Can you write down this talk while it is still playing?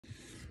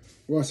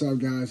What's up,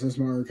 guys? It's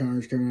Mario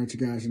Connors coming at you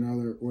guys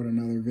with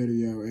another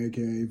video,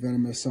 aka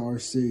Venomous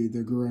RC,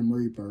 the Grim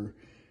Reaper,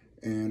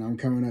 and I'm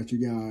coming at you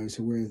guys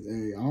with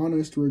a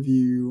honest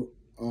review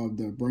of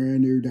the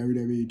brand new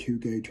WWE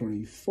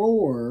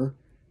 2K24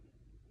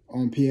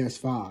 on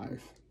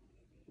PS5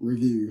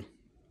 review.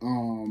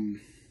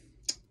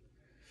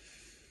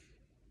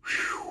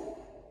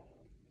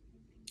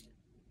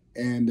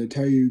 And to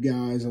tell you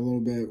guys a little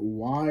bit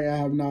why I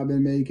have not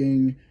been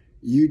making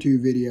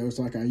YouTube videos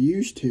like I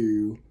used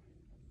to.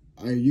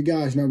 You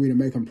guys know me to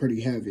make them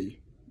pretty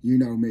heavy. You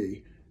know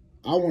me.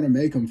 I want to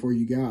make them for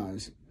you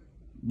guys.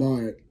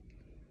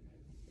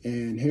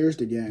 And here's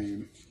the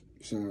game.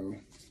 So,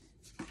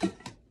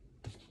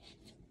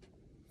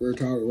 we're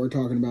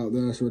talking about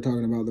this. We're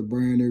talking about the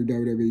brand new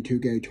WWE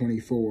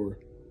 2K24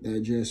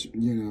 that just,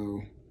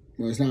 well,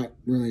 it's not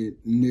really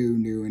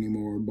new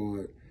anymore,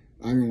 but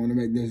I've been wanting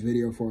to make this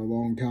video for a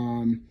long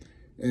time.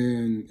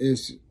 And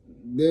it's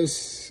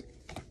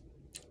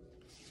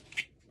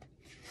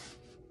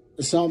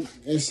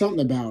something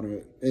about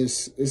it.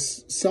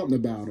 It's something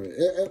about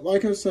it.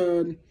 Like I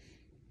said,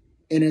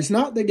 and it's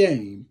not the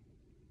game.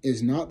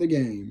 It's not the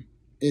game.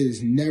 It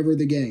is never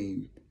the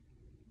game.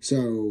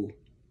 So,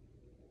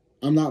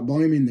 I'm not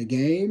blaming the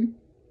game.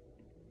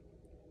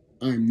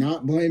 I'm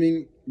not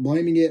blaming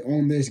it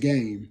on this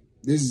game.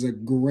 This is a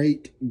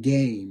great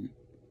game.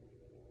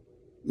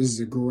 This is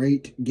a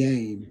great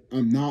game.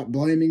 I'm not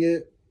blaming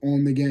it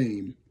on the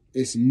game.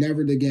 It's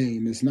never the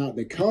game. It's not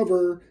the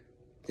cover.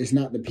 It's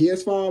not the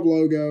PS5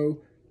 logo.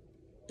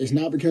 It's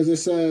not because it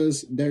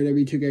says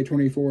WWE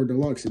 2K24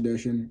 Deluxe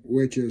Edition,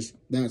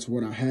 that's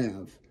what I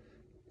have.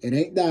 It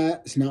ain't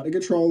that. It's not the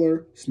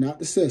controller. It's not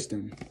the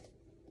system.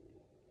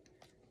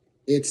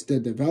 It's the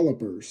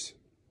developers.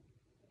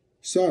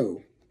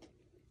 So,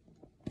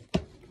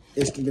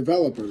 it's the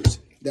developers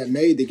that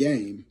made the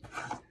game.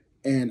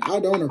 And I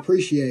don't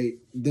appreciate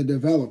the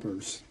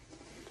developers.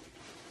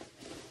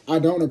 I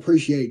don't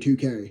appreciate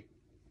 2K.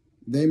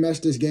 They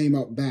messed this game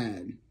up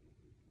bad.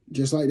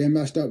 Just like they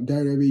messed up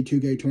WWE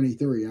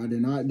 2K23. I did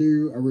not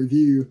do a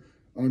review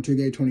on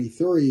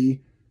 2K23,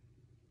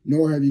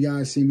 nor have you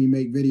guys seen me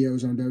make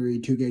videos on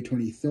WWE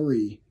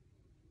 2K23.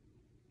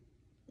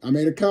 I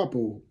made a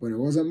couple, but it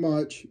wasn't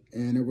much,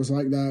 and it was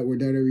like that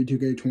with WWE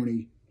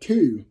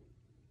 2K22.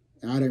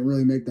 I didn't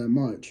really make that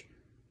much.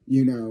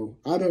 I've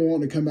been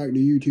wanting to come back to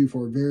YouTube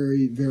for a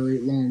very, very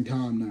long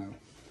time now.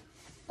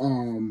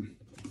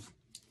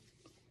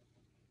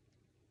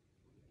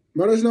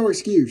 But there's no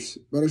excuse.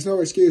 But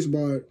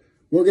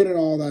we'll get into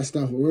all that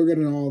stuff. We'll get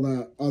into all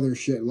that other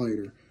shit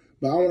later.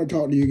 But I want to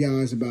talk to you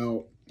guys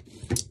about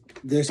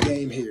this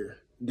game here,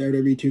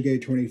 WWE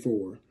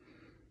 2K24,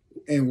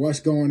 and what's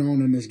going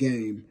on in this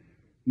game.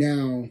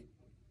 Now,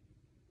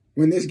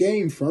 when this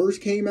game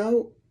first came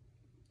out,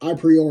 I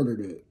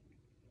pre-ordered it.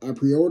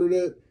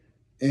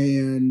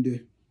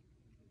 And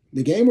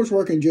the game was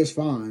working just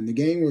fine.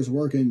 It was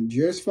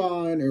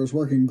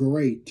working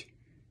great.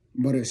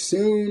 But as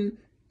soon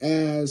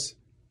as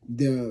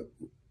the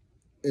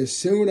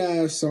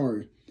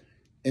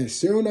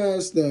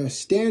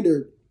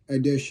standard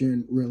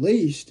edition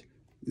released,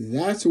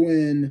 that's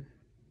when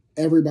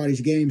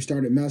everybody's game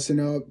started messing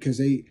up because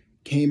they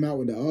came out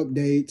with the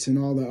updates and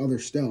all the other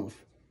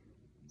stuff.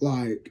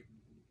 Like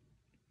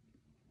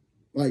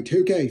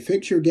 2K,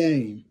 fix your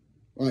game.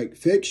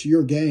 Fix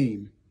your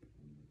game.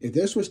 If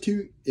this was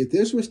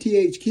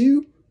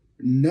THQ,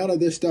 none of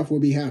this stuff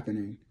would be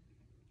happening.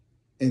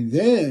 And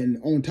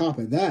then on top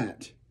of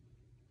that,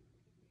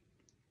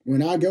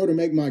 when I go to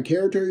make my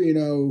character,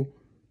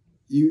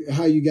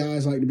 how you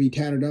guys like to be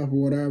tatted up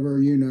or whatever,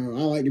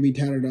 I like to be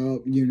tatted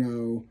up,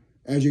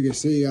 as you can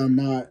see, I'm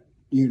not,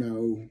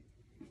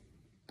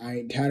 I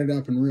ain't tatted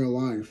up in real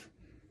life,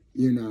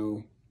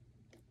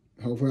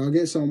 hopefully I'll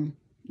get some,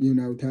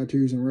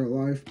 tattoos in real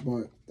life,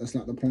 but that's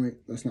not the point.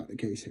 That's not the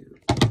case here.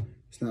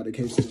 It's not the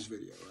case in this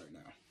video right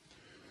now.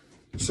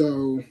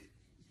 So,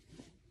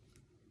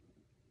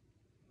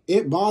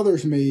 it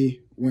bothers me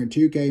when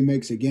 2K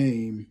makes a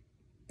game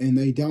and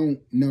they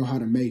don't know how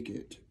to make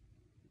it.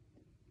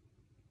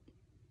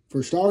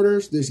 For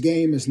starters, this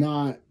game is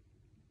not...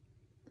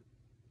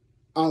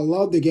 I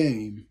love the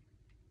game.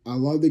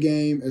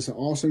 It's an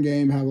awesome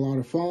game. I have a lot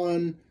of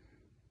fun.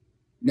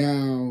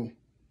 Now,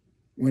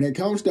 when it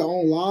comes to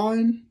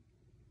online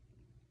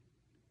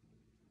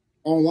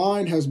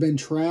has been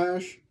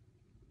trash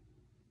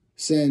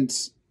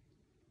since...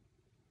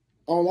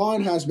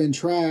 Online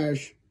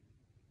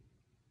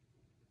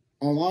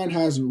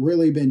has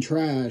really been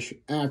trash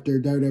after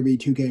WWE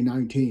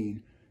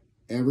 2K19.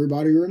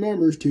 Everybody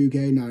remembers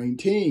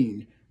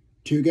 2K19.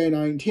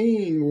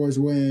 2K19 was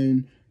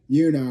when,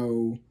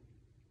 you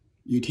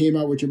team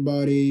up with your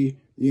buddy,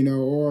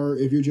 or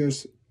if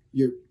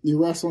you're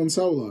wrestling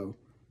solo,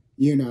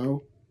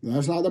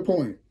 that's not the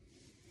point.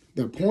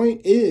 The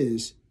point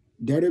is,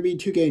 WWE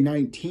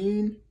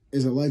 2K19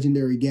 is a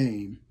legendary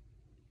game.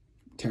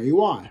 Tell you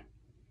why.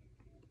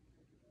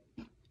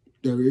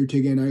 WWE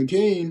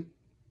 2K19,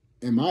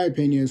 in my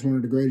opinion, is one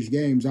of the greatest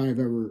games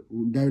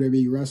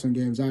WWE wrestling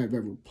games I have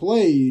ever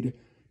played,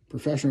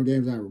 professional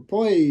games I ever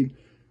played,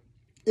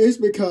 is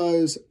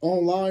because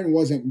online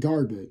wasn't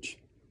garbage.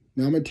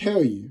 Now, I'm going to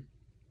tell you,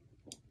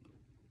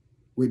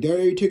 with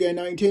WWE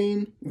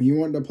 2K19, when you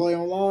wanted to play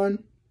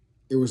online,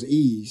 it was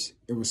ease.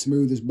 It was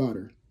smooth as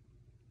butter.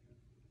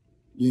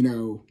 You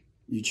know,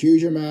 you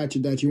choose your match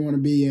that you want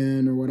to be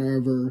in or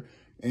whatever,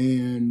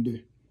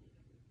 and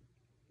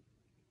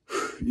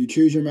you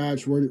choose your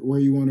match where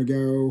you want to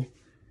go,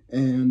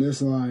 and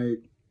it's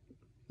like,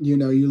 you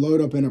know, you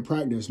load up in a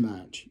practice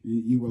match.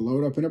 You will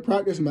load up in a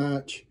practice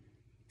match,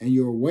 and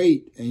you'll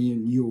wait,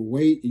 and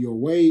you'll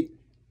wait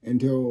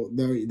until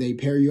they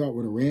pair you up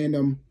with a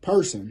random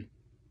person.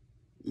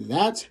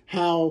 That's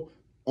how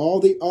all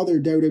the other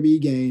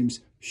WWE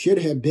games should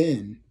have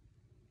been.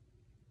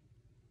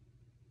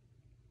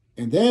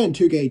 And then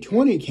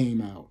 2K20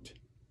 came out.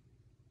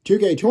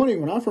 2K20,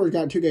 when I first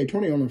got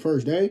 2K20 on the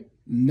first day,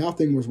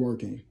 nothing was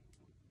working.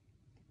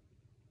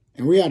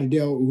 And we had to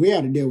deal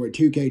with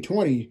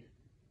 2K20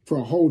 for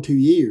a whole 2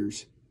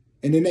 years.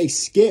 And then they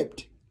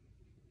skipped,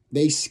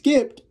 which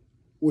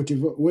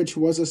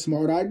was a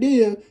smart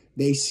idea.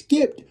 They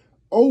skipped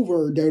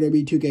over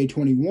WWE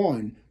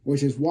 2K21,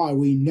 which is why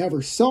we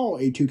never saw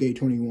a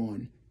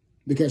 2K21,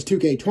 because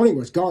 2K20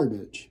 was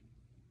garbage.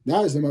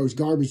 That is the most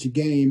garbage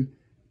game.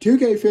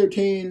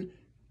 2K15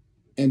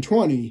 and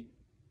 20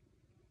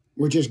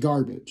 were just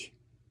garbage.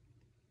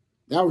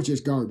 That was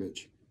just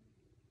garbage.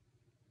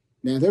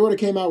 Now, if they would have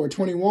came out with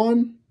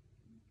 21,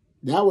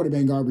 that would have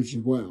been garbage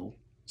as well.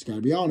 It's got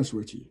to be honest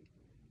with you.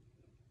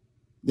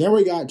 Then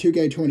we got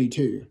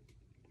 2K22.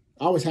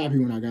 I was happy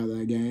when I got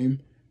that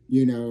game.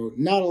 You know,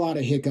 not a lot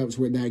of hiccups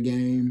with that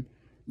game.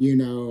 You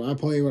know, I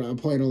played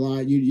a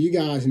lot. You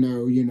guys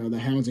know, you know, the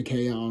Hounds of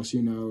Chaos,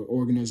 you know,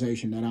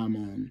 organization that I'm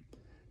in.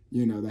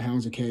 You know, the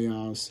Hounds of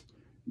Chaos,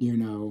 you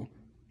know,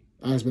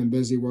 I've been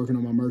busy working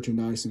on my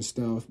merchandise and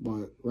stuff,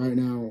 but right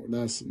now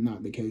that's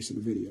not the case of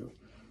the video.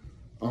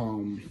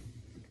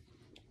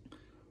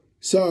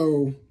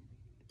 So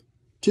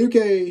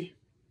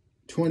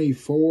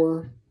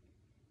 2K24,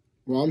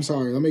 well, I'm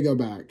sorry, let me go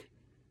back.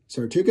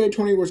 So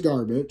 2K20 was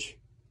garbage,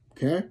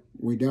 okay?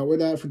 We dealt with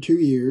that for 2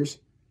 years,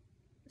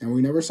 and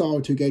we never saw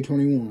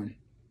 2K21.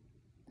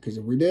 Because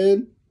if we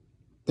did,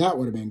 that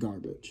would have been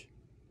garbage.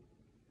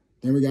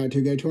 Then we got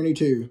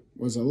 2K22.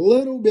 Was a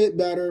little bit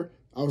better.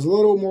 I was a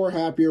little more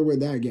happier with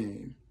that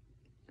game.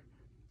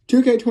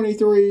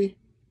 2K23,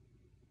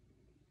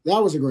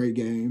 that was a great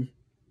game.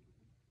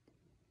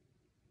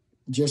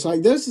 Just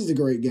like this is a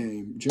great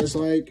game. Just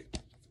like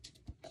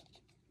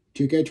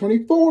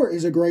 2K24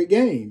 is a great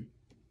game.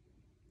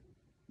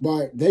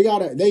 But they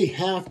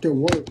have to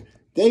work.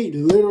 They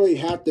literally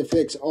have to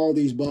fix all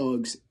these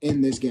bugs in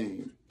this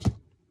game.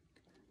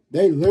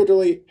 They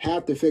literally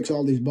have to fix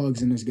all these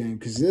bugs in this game,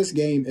 because this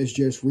game is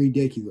just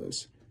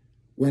ridiculous.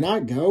 When I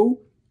go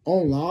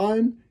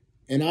online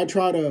and I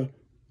try to,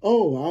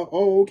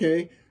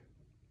 okay,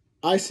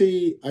 I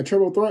see a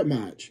triple threat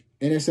match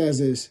and it says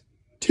there's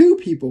 2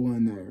 people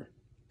in there.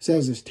 It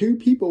says there's 2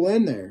 people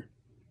in there.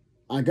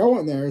 I go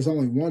in there, there's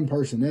only 1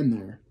 person in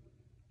there.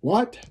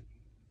 What?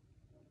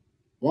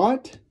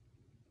 What?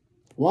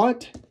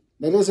 What?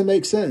 That doesn't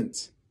make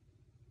sense.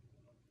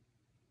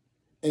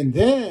 And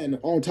then,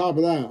 on top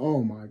of that,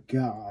 oh my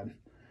God.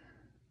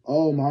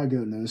 Oh my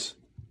goodness.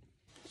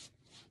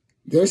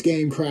 This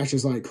game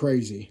crashes like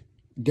crazy.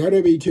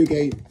 WWE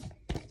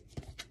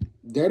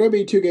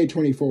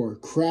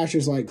 2K24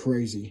 crashes like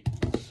crazy.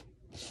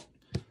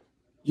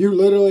 You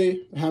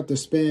literally have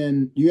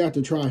to you have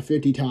to try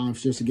 50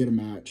 times just to get a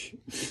match.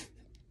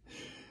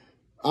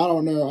 I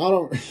don't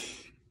know.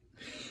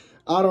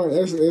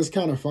 It's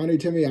kind of funny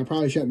to me. I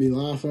probably shouldn't be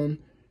laughing,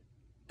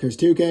 because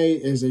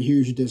 2K is a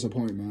huge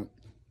disappointment.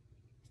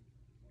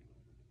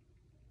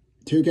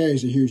 2K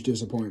is a huge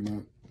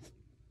disappointment.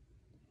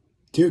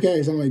 2K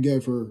is only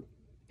good for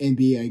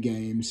NBA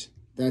games.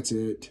 That's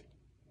it.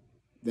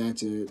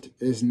 That's it.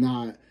 It's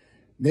not.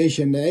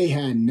 They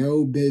had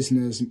no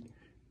business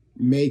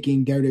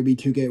making WWE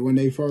 2K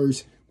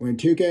when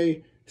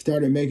 2K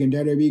started making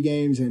WWE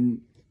games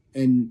in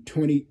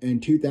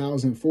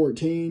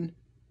 2014.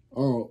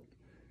 Oh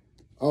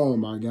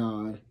my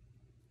God.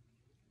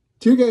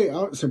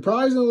 2K,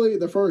 surprisingly,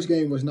 the first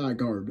game was not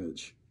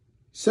garbage.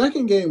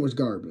 Second game was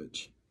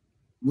garbage,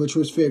 which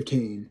was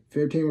 15.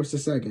 15 was the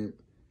second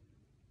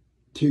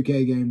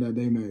 2K game that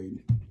they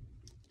made.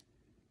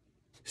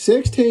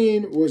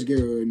 16 was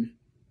good.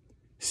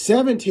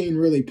 17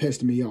 really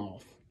pissed me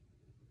off.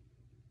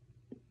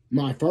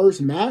 My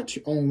first match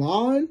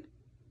online,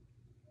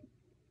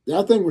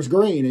 that thing was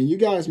green, and you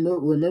guys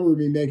remember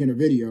me making a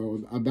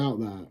video about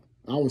that.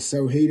 I was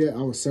so heated.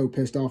 I was so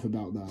pissed off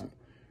about that.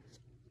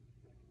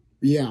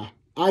 Yeah,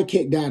 I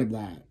kicked out of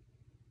that.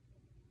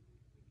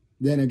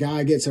 Then a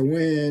guy gets a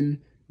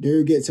win.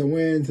 Dude gets a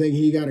win,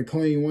 thinking he got a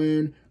clean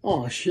win.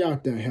 Oh,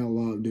 shut the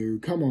hell up,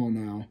 dude. Come on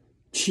now.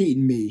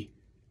 Cheating me.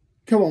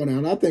 Come on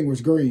now. That thing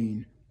was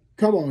green.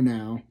 Come on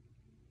now.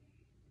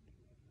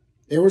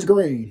 It was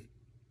green.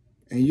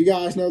 And you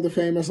guys know the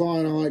famous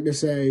line I like to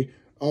say,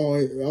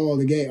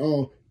 the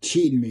game,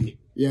 cheating me.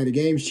 Yeah, the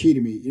game's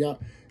cheating me. You know,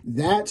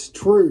 That's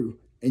true.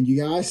 And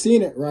you guys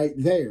seen it right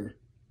there.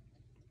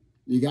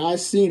 You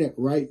guys seen it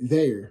right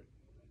there.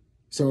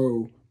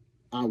 So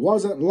I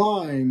wasn't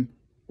lying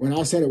when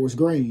I said it was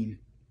green.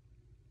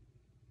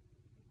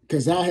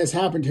 Because that has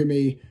happened to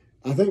me.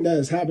 I think that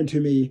has happened to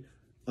me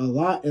a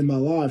lot in my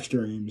live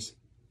streams.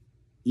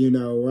 You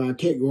know,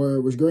 where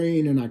it was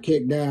green and I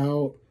kicked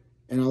out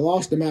and I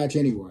lost the match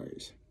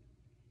anyways.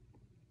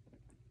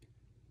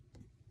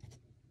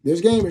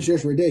 This game is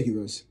just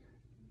ridiculous.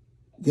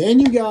 Then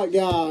you got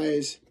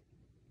guys,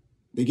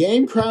 the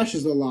game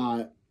crashes a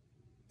lot.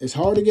 It's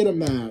hard to get a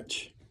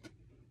match.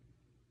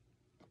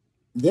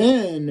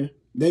 Then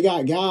they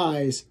got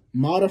guys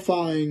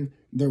modifying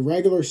the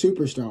regular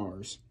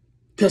superstars.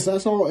 Because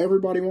that's all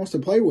everybody wants to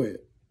play with.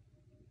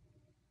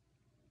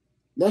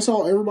 That's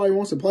all everybody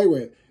wants to play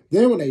with.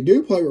 Then when they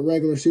do play with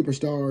regular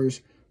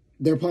superstars,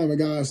 they're playing with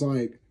guys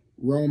like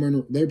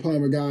Roman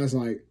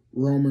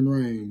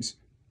Reigns,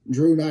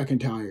 Drew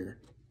McIntyre,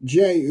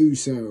 Jey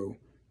Uso,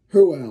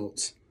 who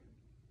else?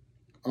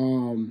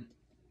 I'm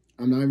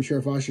not even sure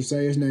if I should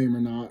say his name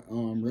or not.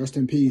 Rest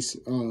in peace,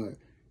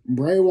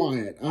 Bray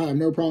Wyatt. I have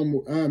no problem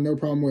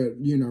with,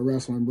 you know,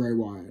 wrestling Bray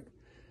Wyatt.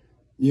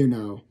 You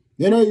know.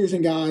 Then they're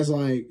using guys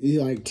like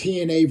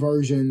TNA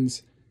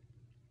versions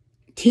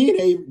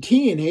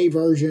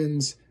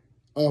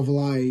of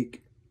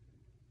like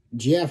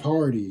Jeff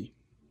Hardy.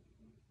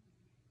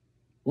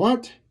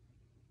 What?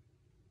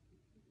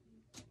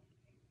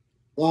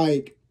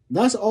 Like,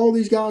 that's all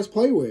these guys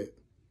play with.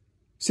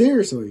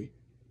 Seriously.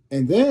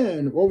 And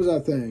then, what was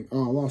that thing?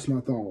 Oh, I lost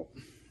my thought.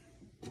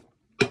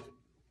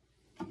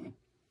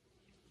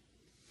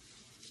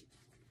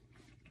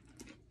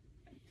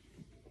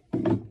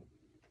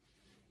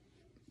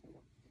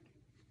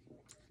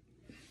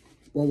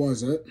 What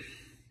was it?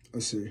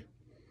 Let's see.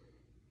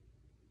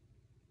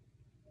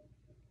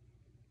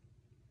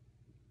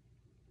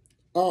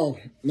 Oh,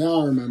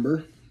 now I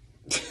remember.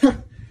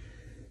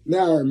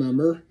 Now I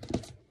remember.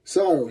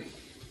 So,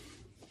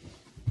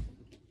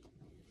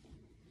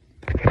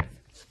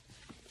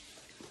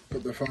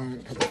 put the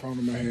phone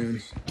in my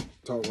hands.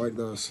 Talk like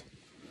this.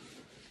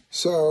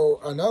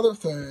 So, another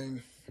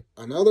thing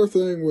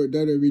with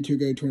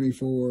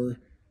WWE2K24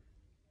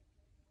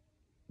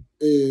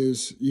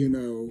 is, you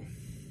know,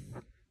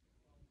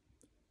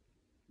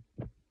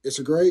 it's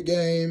a great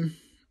game.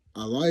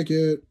 I like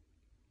it.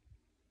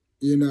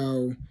 You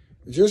know,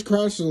 it just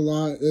crashes a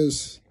lot.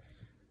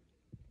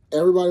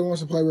 Everybody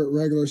wants to play with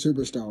regular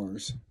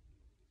superstars.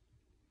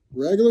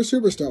 Regular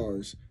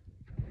superstars.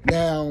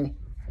 Now,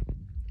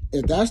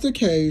 if that's the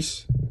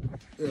case,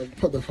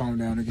 put the phone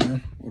down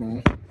again. Hold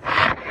on.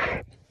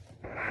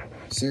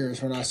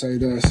 Serious when I say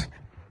this.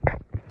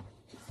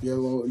 Get a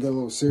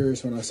little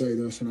serious when I say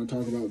this, when I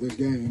talk about this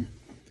game.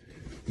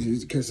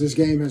 Because this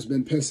game has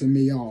been pissing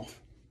me off.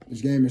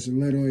 This game is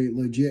literally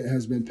legit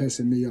has been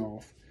pissing me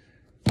off.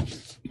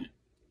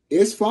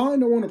 It's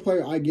fine to want to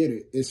play. I get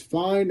it. It's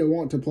fine to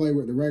want to play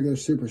with the regular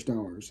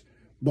superstars.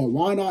 But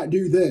why not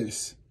do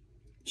this?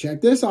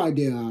 Check this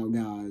idea out,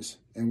 guys.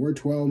 And we're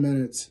 12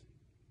 minutes,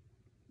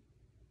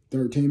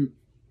 13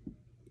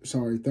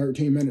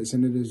 minutes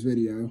into this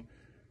video.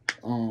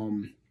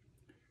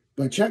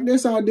 But check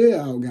this idea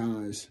out,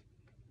 guys.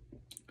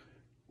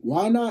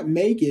 Why not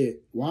make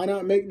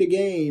the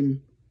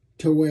game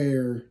to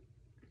where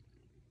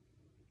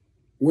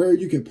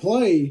you can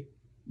play,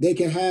 they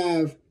can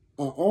have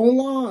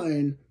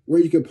online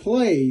where you can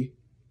play.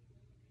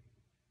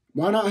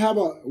 Why not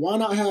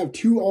have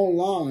two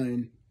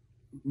online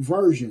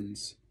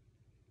versions?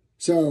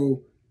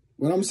 So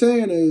what I'm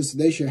saying is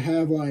they should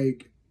have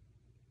like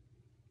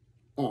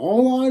an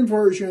online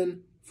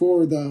version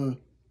for the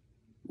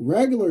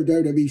regular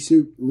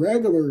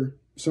WWE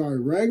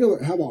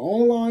have an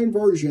online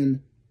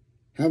version,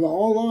 have an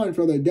online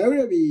for the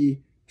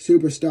WWE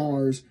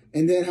superstars,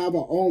 and then have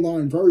an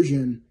online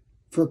version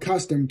for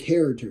custom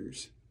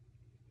characters.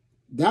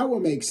 That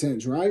would make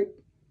sense, right?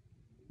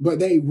 But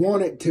they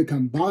wanted to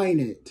combine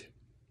it.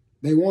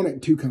 They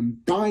wanted to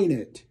combine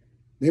it.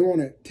 They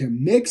wanted to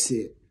mix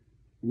it.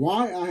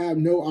 Why? I have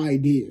no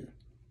idea.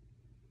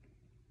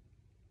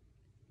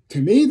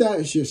 To me, that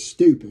is just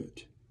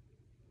stupid.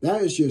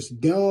 That is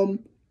just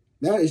dumb.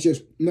 No,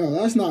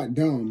 that's not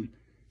dumb.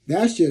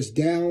 That's just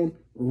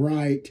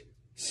downright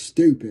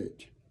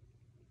stupid.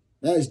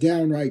 That is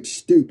downright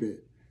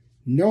stupid.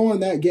 Knowing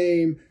that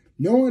game,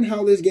 knowing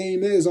how this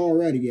game is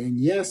already, and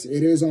yes,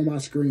 it is on my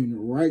screen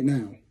right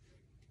now.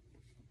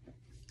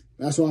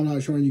 That's why I'm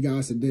not showing you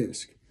guys the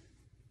disc.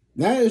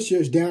 That is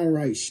just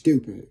downright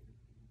stupid.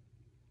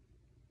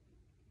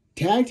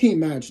 Tag team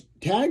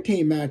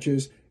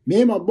matches,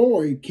 me and my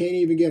boy can't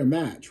even get a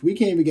match. We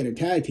can't even get a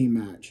tag team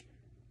match.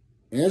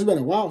 And it's been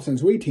a while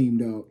since we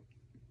teamed up.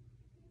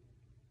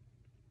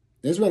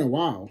 It's been a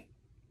while.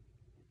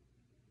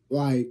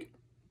 Like,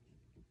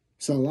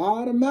 it's a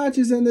lot of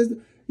matches in this.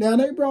 Now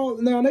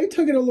they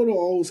took it a little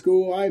old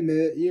school, I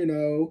admit, you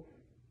know,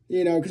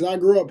 because I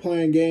grew up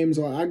playing games.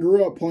 I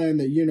grew up playing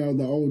the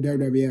old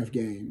WWF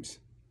games.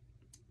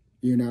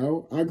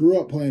 I grew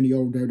up playing the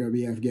old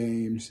WWF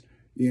games.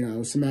 you know,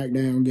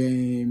 SmackDown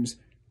games,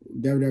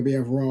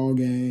 WWF Raw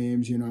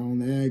games, you know, on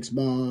the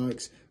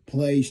Xbox,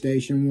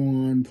 PlayStation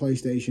 1,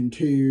 PlayStation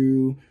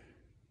 2,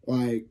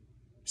 like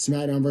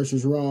SmackDown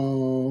versus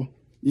Raw.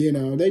 You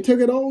know, they took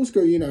it old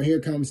school. You know, Here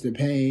Comes the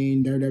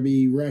Pain,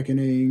 WWE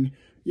Reckoning.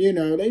 You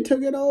know, they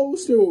took it old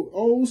school.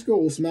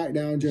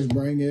 SmackDown, just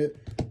bring it.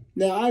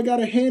 Now, I got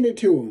to hand it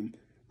to them.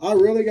 I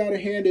really got to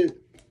hand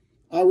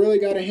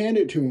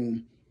it to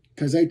them.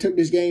 Because they took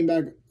this game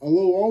back a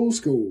little old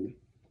school.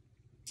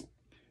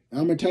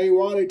 I'm going to tell you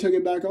why they took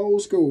it back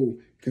old school.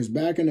 Because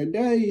back in the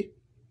day,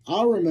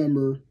 I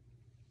remember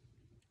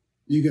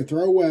you could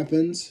throw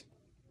weapons.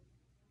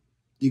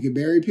 You could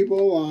bury people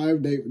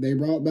alive. They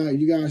brought back,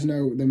 you guys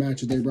know the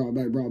matches they brought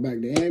back. Brought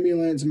back the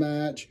ambulance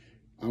match.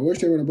 I wish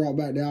they would have brought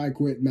back the I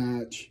Quit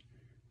match.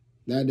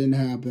 That didn't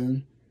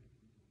happen.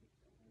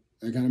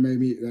 That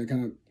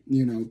kind of,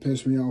 you know,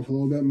 pissed me off a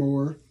little bit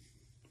more.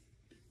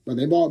 But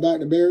they brought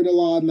back the buried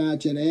alive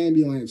match and the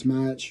ambulance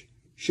match.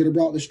 Should have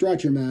brought the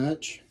stretcher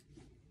match.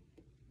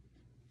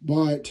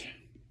 But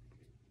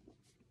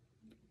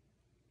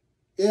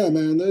yeah,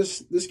 man,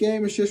 this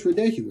game is just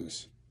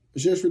ridiculous.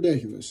 It's just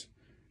ridiculous.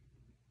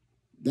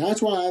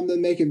 That's why I've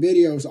been making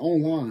videos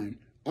online.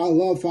 I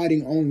love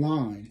fighting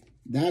online.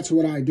 That's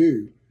what I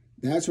do.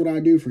 That's what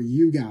I do for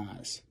you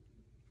guys.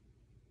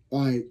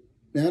 Like,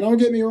 now don't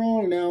get me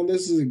wrong now,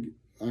 this is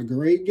a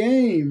great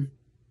game.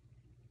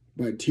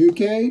 But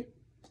 2K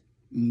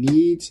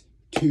needs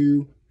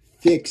to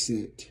fix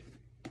it.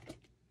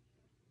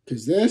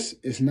 Because this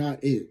is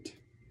not it.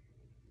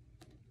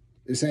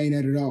 This ain't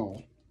it at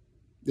all.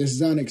 This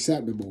is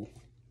unacceptable.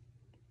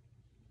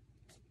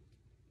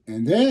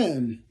 And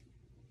then,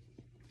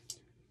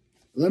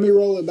 let me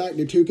roll it back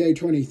to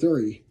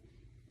 2K23.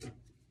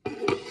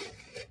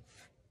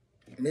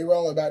 Let me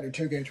roll it back to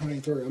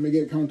 2K23. Let me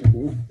get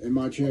comfortable in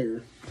my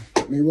chair.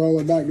 Let me roll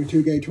it back to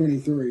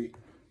 2K23.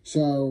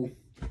 So,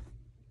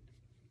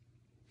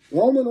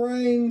 Roman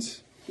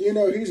Reigns, you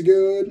know, he's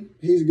good.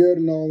 He's good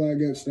and all that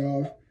good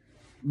stuff.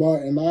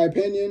 But in my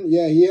opinion,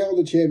 yeah, he held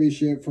the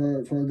championship for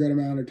a good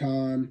amount of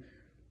time.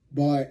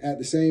 But at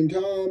the same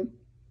time,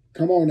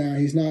 come on now,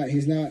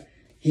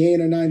 he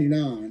ain't a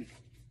 99.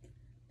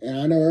 And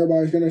I know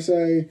everybody's going to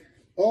say,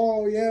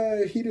 oh,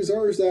 yeah, he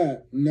deserves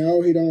that.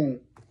 No, he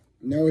don't.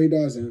 No, he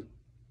doesn't.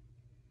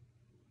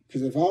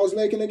 Because if I was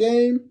making a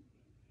game,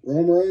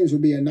 Roman Reigns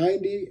would be a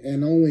 90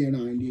 and only a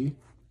 90.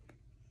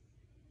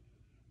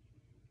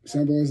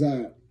 Simple as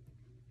that.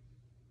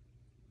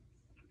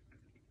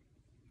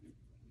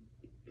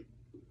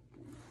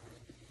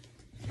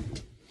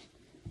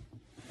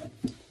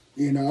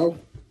 You know,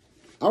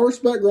 I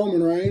respect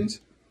Roman Reigns,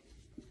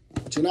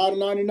 but you're not a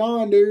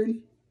 99,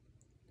 dude.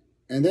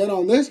 And then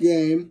on this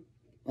game,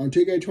 on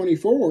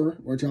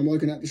 2K24, which I'm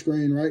looking at the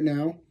screen right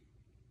now,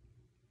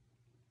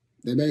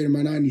 they made him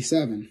a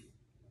 97.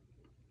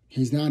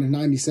 He's not a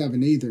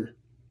 97 either.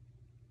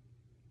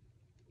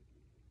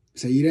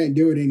 So you didn't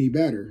do it any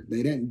better.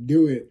 They didn't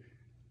do it.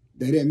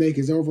 They didn't make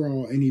his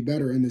overall any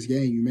better in this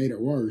game. You made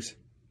it worse.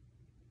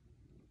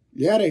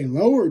 Yeah, they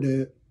lowered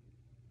it.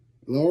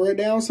 Lower it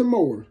down some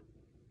more.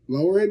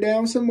 Lower it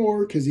down some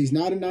more because he's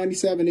not a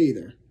 97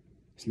 either.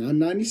 It's not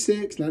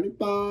 96,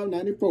 95,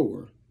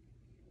 94.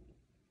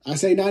 I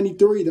say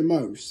 93 the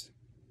most.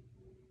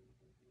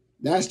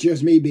 That's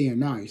just me being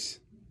nice.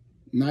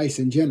 Nice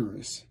and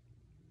generous.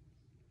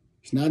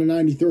 It's not a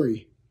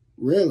 93.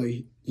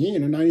 Really? He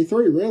ain't a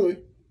 93, really.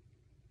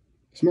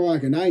 It's more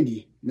like a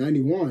 90,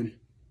 91.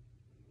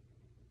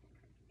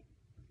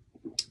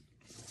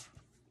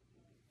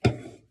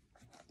 And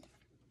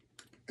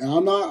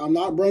I'm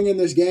not bringing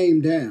this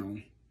game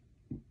down.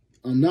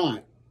 I'm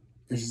not.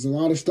 There's just a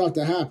lot of stuff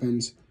that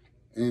happens.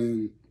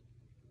 And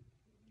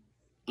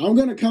I'm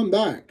going to come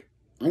back.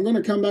 I'm going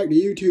to come back to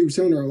YouTube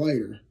sooner or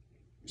later.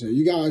 So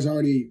you guys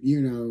already, you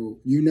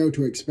know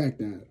to expect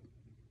that.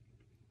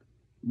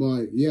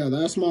 But yeah,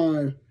 that's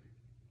my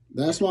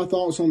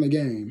thoughts on the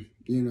game.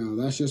 You know,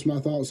 that's just my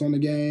thoughts on the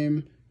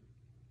game.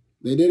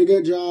 They did a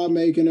good job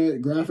making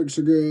it. Graphics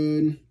are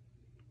good.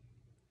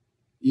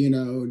 You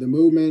know, the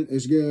movement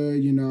is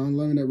good. You know,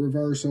 unlimited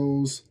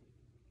reversals.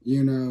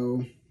 You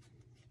know,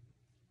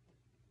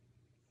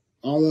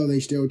 although they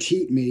still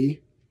cheat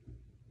me.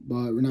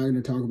 But we're not going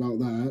to talk about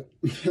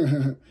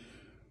that.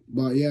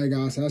 But yeah,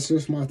 guys, that's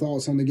just my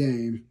thoughts on the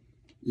game.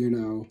 You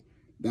know,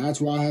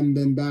 that's why I haven't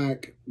been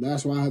back.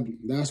 That's why I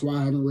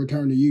haven't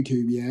returned to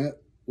YouTube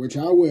yet, which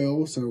I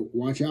will. So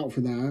watch out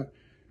for that.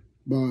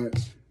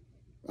 But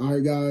all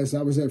right, guys,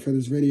 that was it for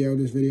this video.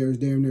 This video is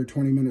damn near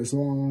 20 minutes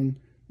long,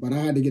 but I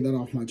had to get that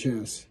off my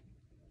chest.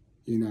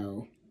 You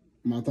know,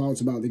 my thoughts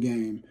about the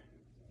game.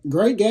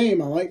 Great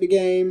game. I like the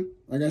game.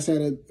 Like I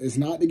said, it's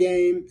not the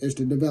game. It's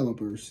the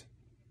developers.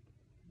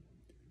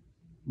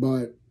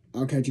 But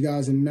I'll catch you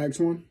guys in the next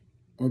one.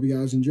 Hope you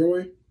guys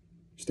enjoy.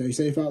 Stay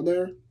safe out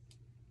there.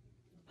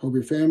 Hope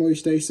your family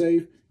stay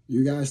safe.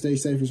 You guys stay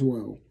safe as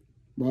well.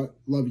 But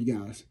love you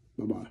guys.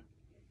 Bye-bye.